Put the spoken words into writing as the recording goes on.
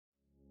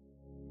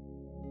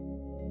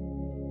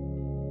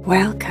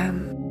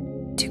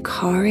Welcome to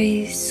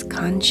Corey's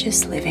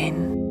Conscious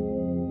Living.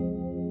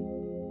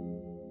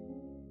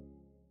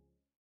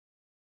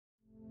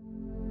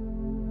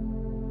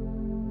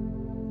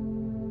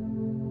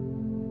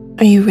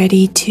 Are you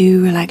ready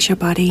to relax your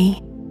body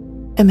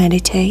and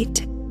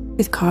meditate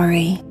with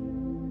Corey?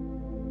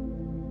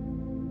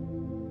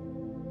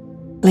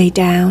 Lay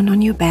down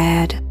on your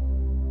bed.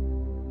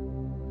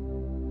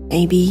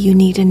 Maybe you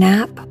need a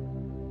nap,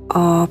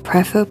 or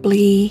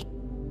preferably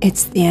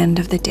it's the end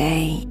of the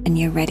day and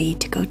you're ready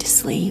to go to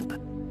sleep.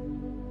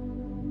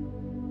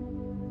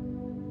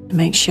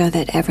 Make sure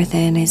that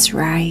everything is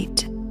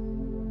right.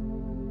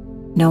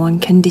 No one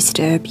can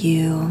disturb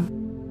you.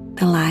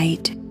 The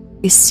light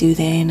is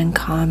soothing and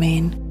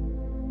calming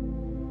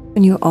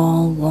when you're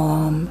all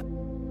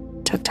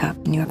warm, tucked up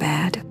in your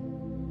bed.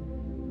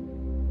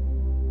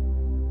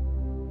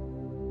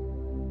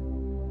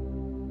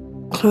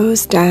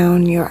 Close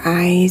down your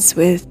eyes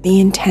with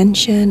the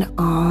intention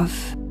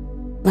of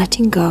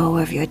letting go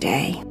of your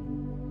day.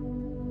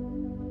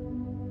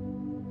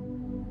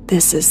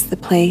 This is the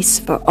place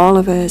for all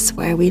of us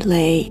where we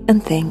lay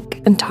and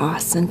think and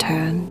toss and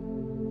turn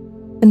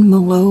and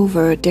mull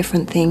over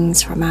different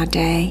things from our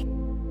day.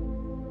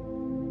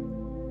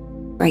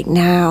 Right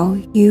now,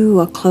 you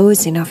are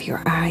closing off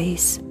your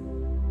eyes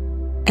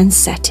and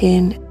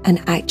setting an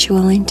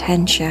actual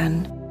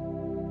intention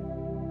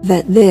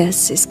that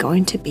this is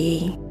going to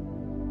be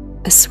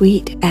a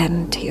sweet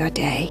end to your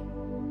day.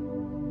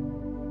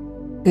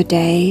 Your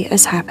day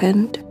has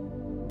happened.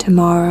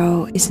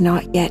 Tomorrow is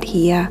not yet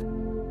here.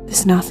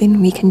 There's nothing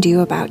we can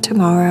do about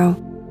tomorrow.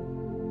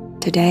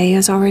 Today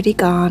is already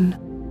gone.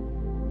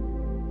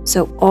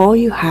 So all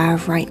you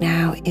have right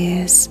now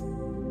is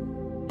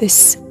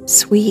this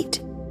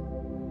sweet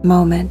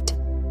moment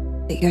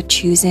that you're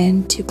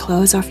choosing to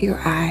close off your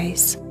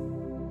eyes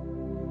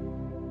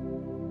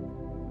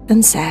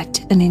and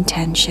set an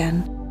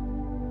intention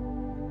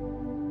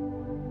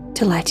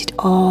to let it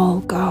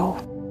all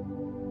go.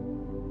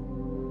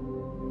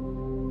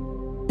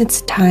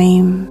 It's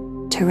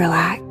time to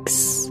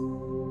relax.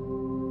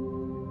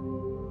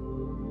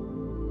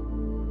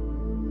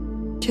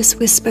 Just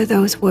whisper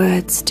those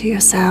words to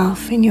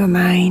yourself in your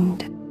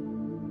mind.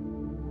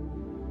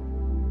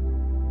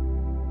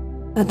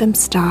 Let them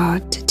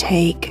start to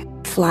take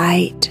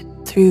flight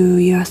through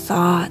your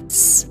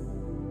thoughts.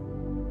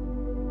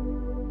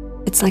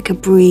 It's like a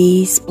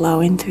breeze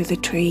blowing through the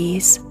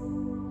trees.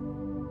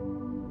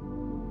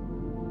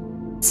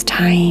 It's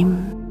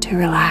time to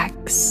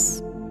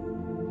relax.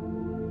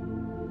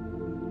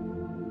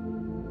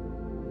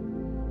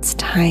 It's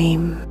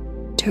time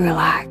to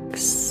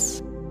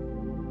relax.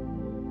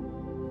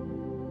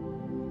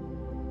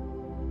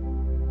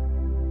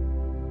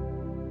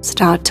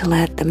 Start to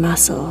let the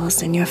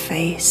muscles in your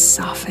face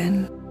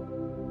soften.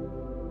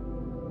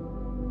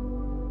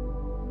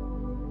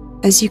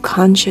 As you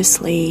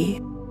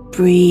consciously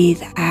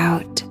breathe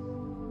out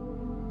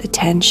the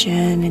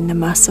tension in the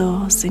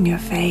muscles in your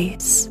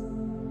face,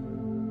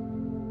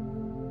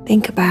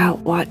 think about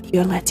what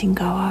you're letting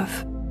go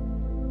of.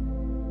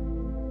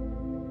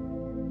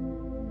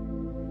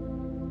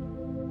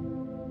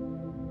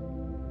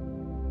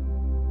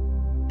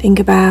 Think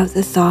about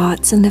the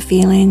thoughts and the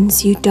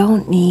feelings you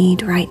don't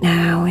need right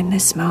now in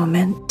this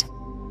moment.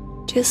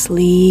 Just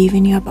leave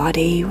in your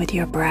body with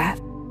your breath.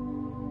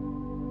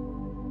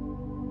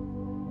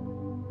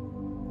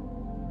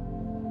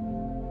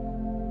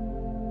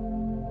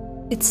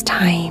 It's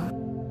time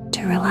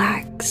to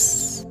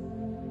relax.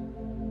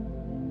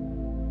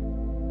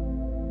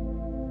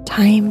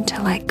 Time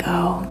to let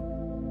go.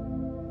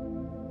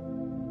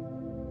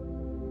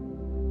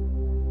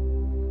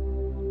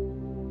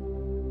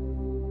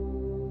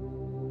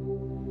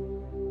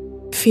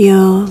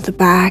 Feel the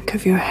back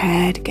of your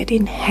head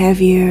getting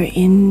heavier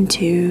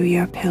into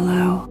your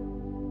pillow,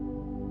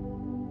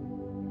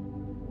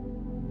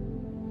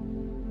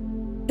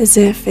 as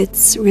if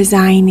it's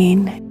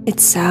resigning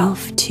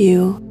itself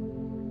to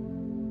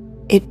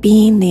it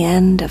being the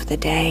end of the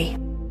day.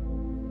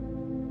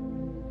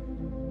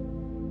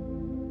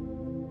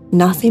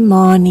 Nothing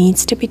more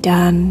needs to be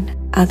done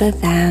other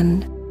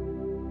than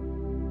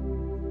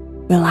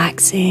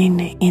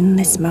relaxing in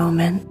this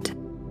moment.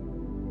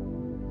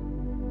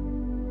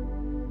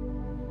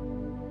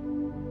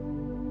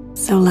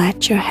 So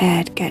let your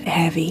head get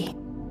heavy.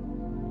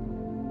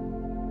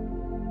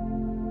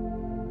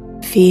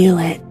 Feel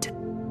it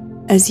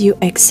as you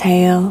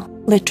exhale,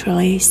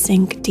 literally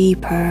sink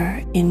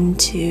deeper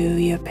into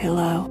your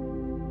pillow.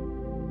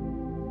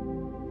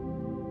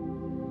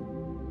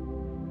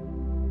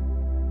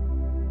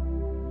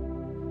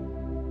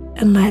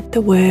 And let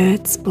the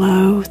words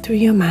blow through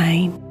your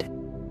mind.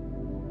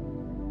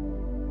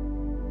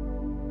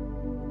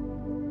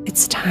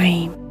 It's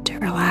time to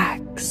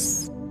relax.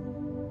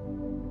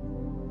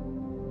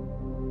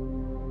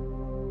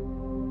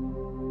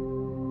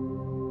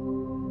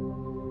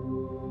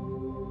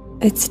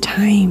 It's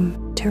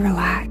time to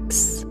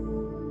relax.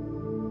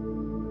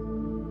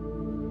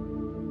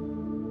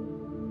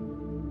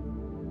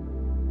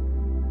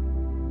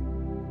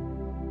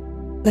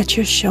 Let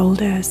your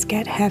shoulders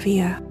get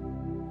heavier.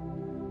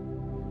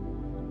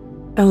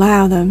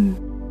 Allow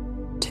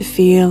them to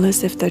feel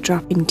as if they're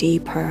dropping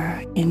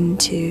deeper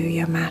into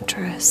your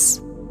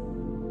mattress,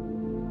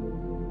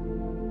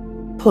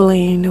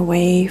 pulling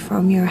away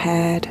from your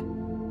head,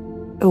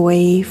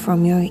 away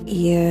from your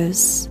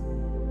ears,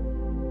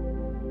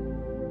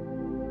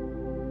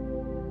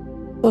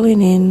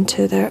 pulling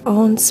into their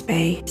own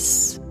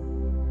space.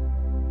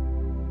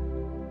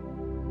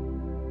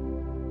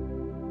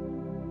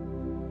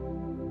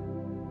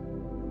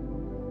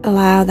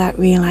 Allow that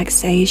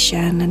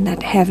relaxation and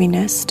that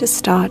heaviness to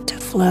start to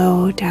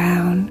flow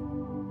down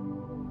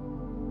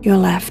your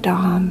left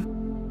arm.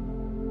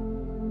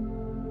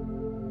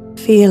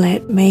 Feel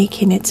it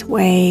making its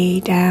way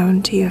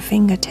down to your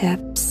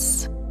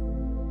fingertips.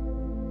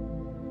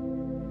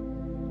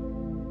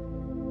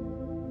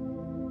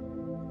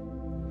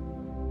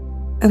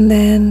 And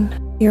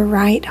then your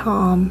right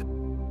arm.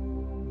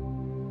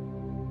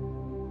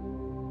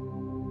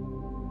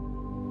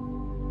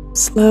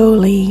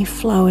 Slowly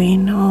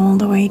flowing all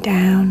the way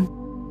down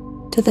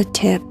to the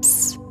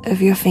tips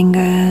of your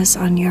fingers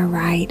on your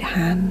right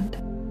hand.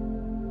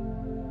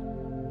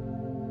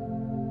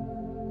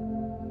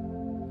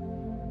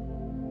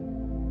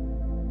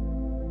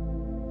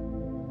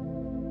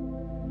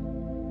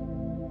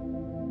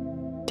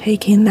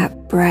 Taking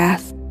that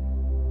breath,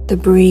 the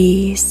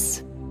breeze,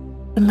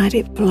 and let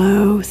it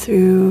blow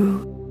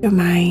through your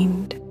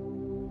mind,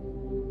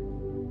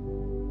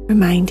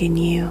 reminding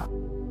you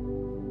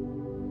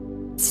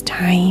it's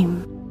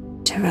time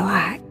to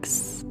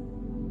relax.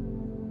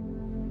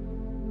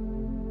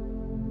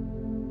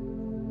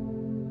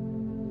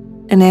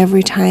 And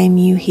every time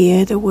you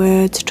hear the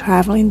words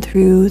traveling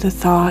through the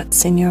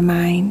thoughts in your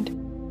mind,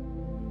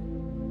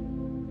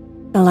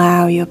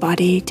 allow your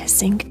body to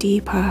sink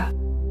deeper,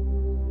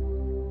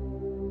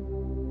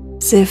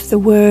 as if the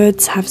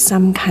words have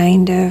some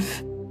kind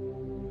of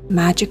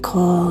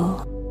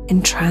magical,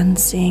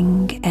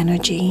 entrancing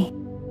energy.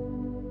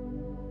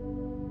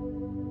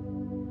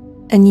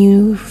 And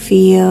you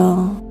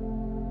feel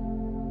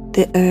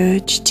the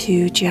urge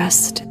to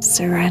just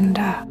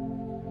surrender.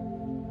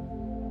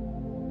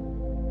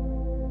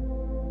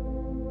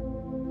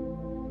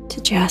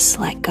 To just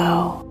let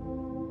go.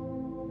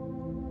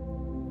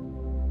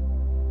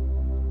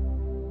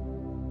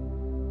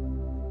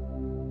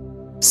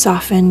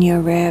 Soften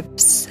your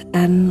ribs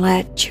and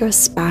let your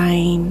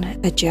spine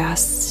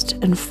adjust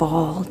and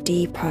fall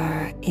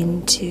deeper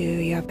into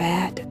your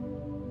bed.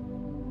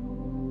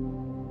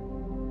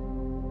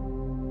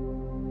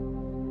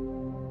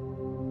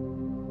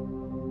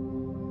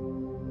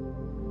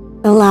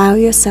 Allow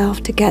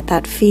yourself to get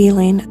that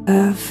feeling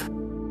of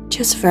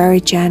just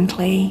very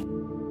gently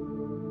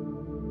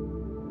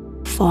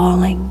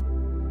falling.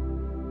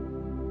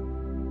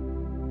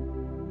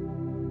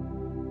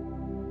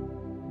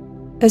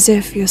 As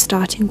if you're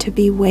starting to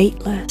be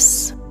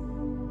weightless,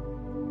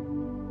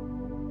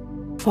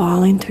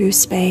 falling through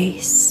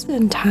space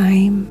and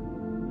time,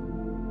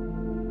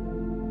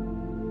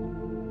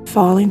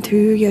 falling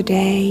through your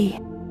day,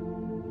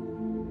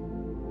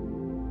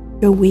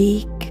 your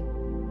week,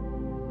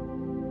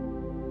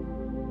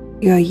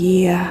 your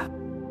year,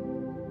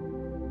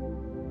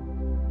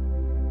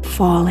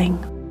 falling.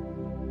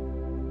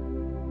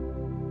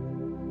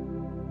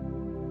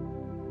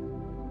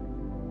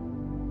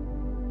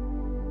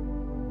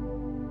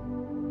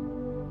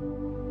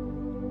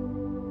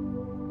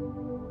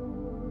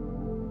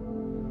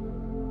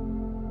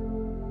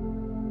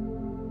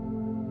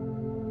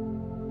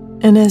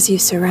 And as you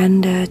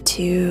surrender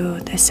to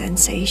the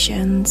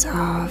sensations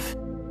of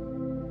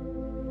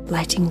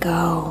letting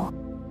go,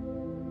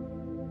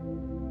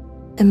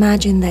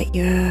 imagine that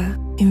you're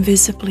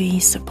invisibly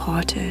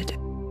supported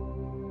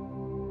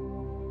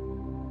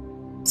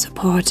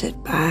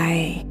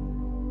by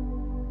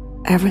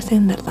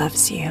everything that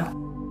loves you.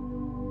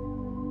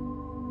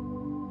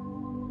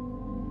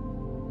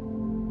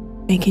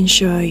 Making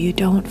sure you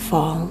don't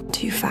fall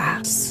too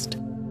fast.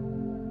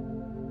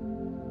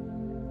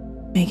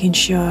 Making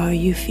sure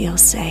you feel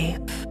safe.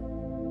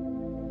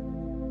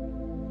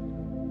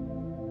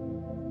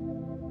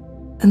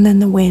 And then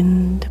the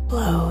wind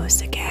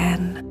blows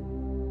again.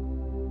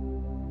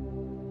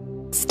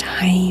 It's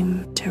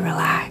time to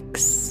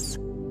relax.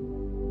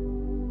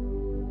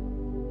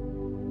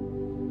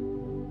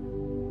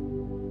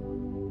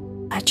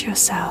 Let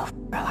yourself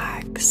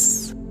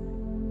relax.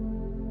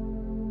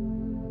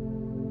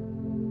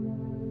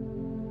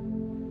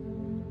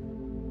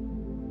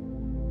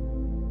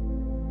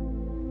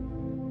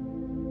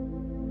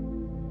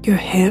 Your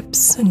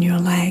hips and your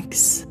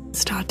legs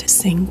start to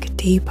sink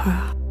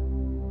deeper.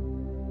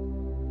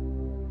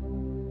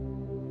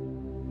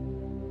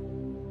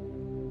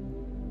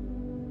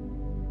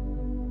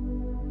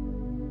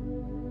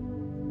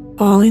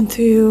 Falling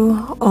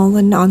through all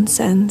the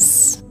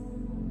nonsense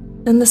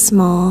and the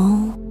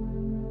small,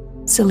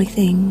 silly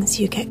things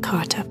you get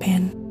caught up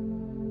in.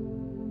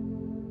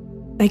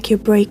 Like you're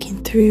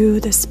breaking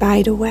through the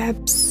spider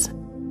webs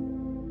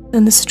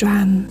and the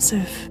strands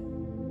of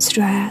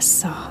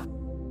stress or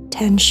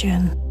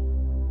tension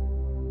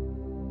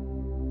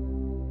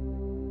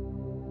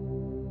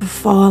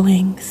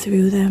falling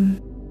through them,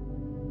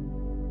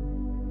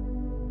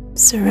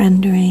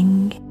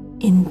 surrendering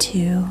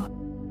into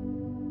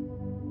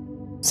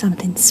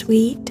something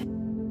sweet,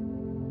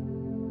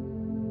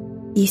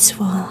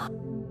 peaceful,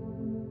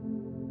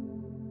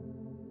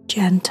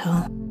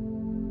 gentle.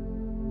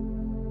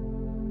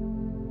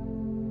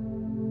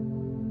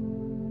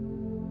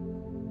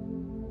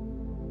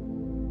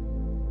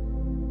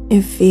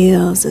 It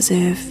feels as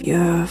if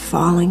you're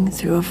falling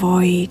through a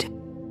void,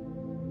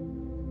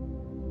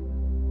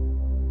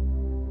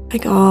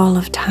 like all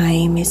of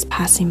time is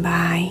passing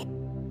by,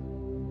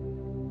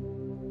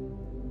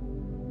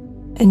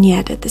 and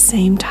yet at the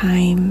same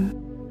time,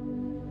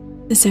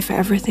 as if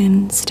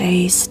everything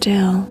stays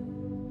still.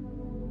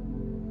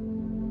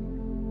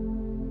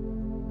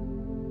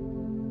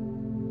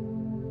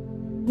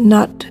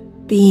 Not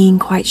being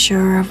quite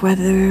sure of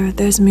whether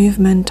there's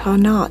movement or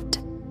not.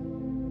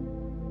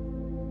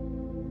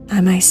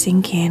 Am I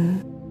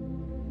sinking?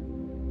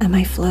 Am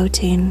I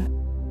floating?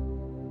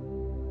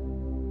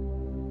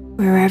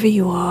 Wherever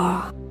you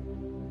are,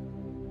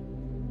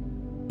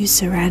 you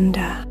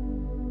surrender.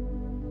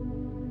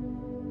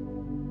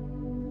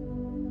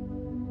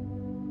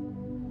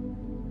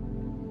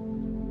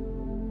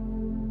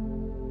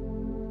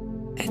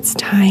 It's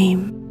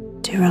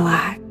time to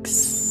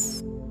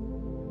relax.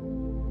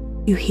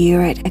 You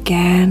hear it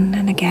again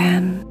and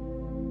again.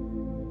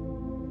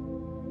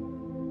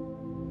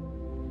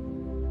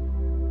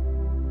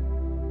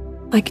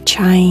 Like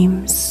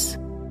chimes,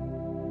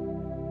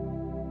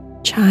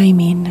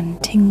 chiming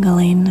and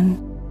tingling and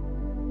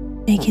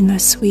making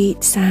those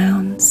sweet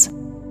sounds,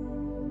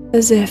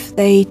 as if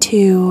they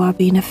too are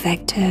being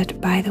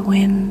affected by the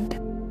wind,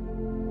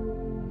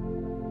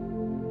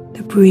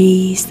 the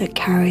breeze that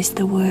carries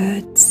the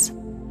words.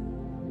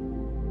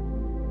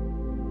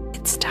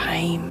 It's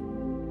time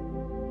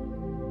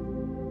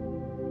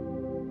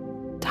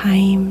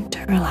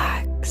to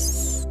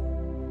relax.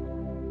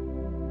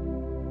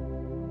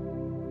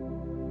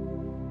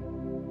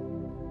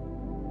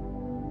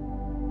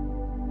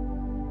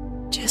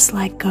 Just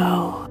let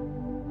go.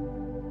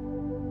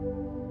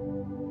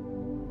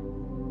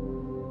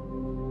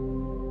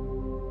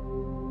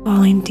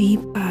 Falling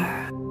deeper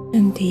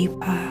and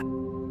deeper.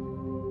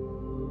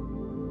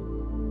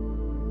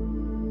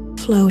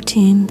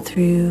 Floating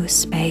through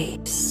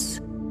space.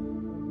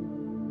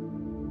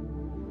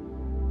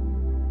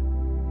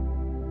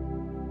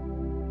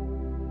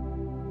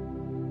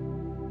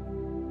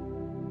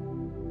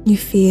 You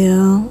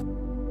feel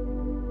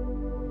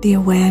the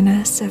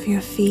awareness of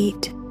your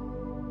feet,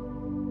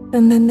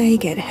 and then they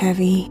get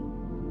heavy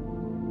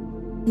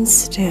and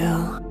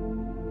still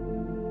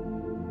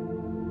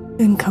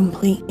and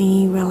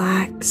completely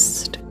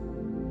relaxed.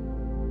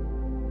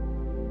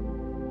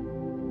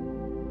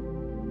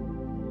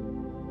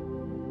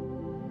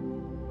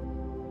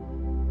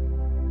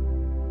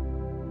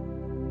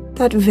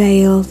 That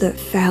veil that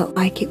felt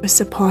like it was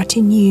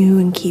supporting you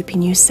and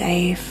keeping you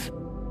safe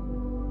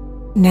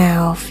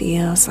now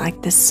feels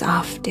like the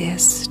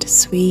softest,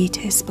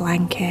 sweetest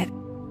blanket,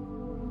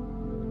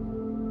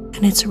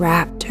 and it's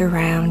wrapped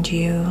around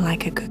you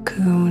like a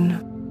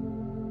cocoon.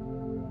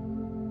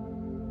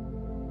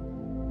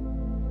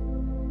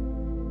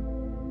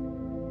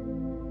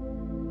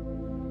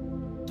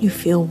 You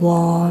feel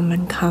warm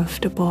and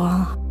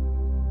comfortable.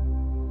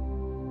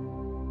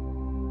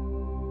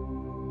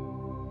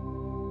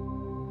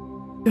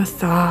 Your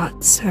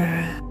thoughts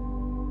are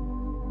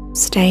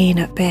staying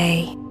at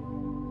bay.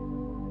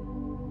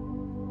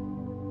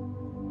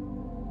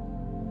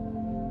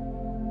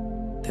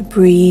 The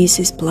breeze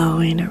is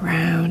blowing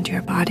around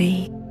your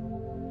body.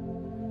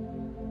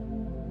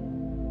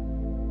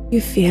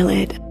 You feel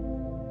it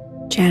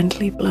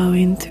gently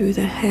blowing through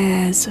the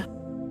hairs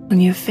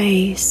on your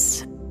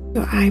face,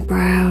 your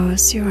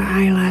eyebrows, your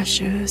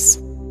eyelashes.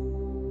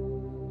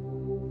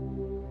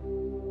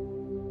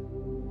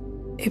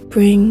 It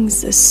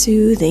brings a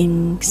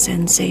soothing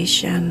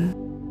sensation,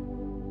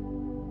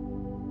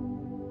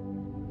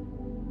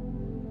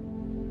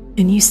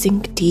 and you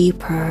sink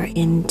deeper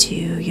into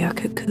your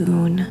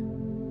cocoon,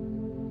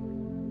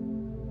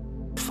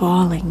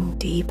 falling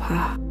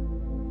deeper,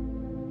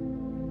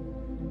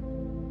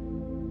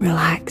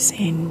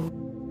 relaxing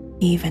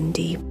even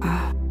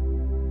deeper.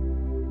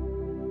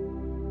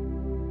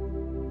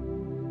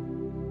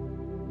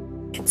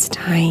 It's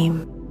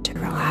time to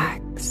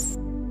relax.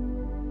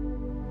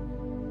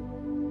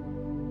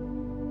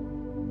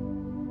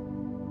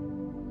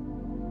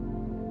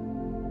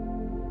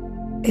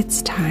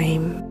 It's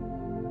time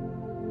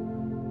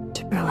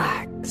to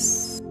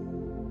relax.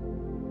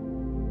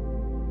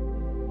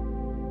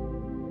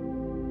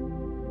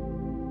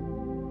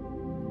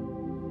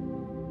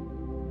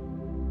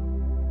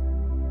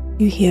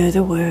 You hear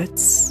the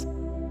words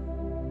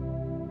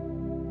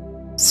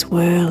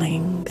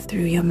swirling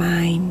through your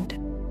mind,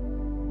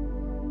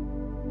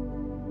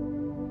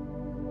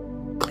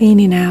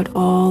 cleaning out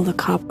all the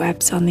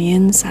cobwebs on the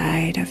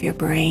inside of your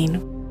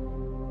brain,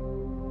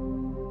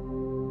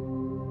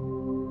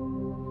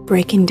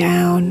 breaking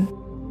down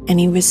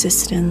any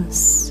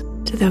resistance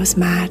to to those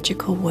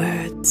magical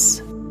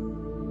words.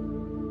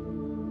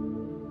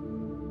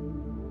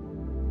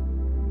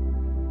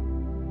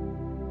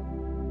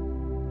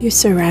 You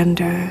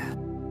surrender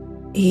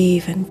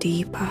even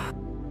deeper.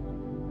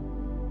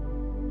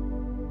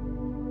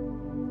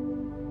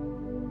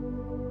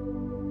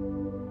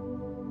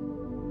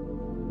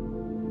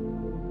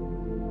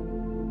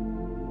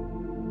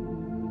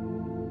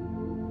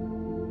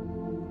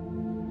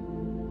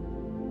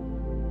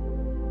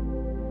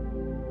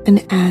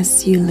 And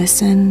as you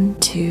listen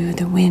to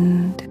the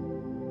wind,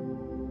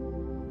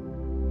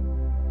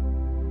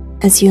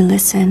 as you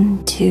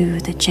listen to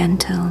the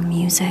gentle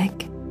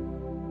music,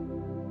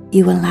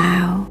 you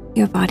allow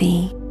your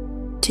body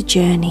to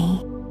journey.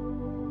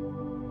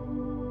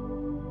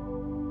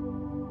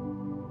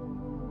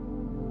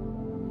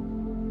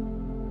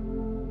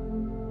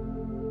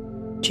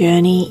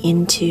 Journey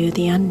into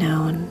the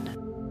unknown.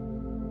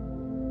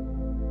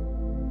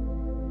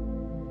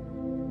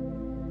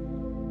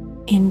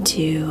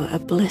 Into a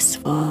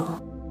blissful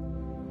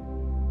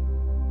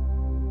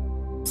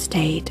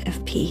state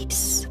of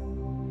peace.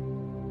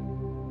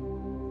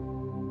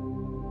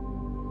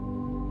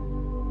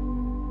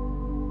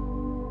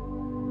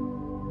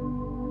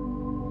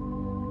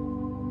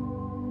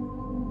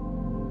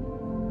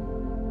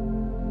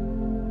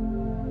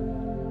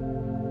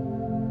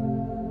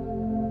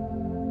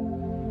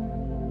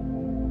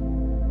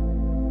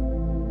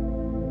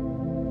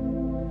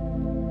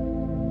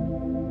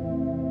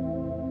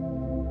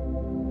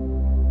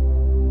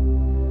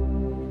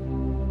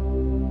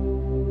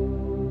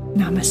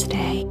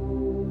 Namaste.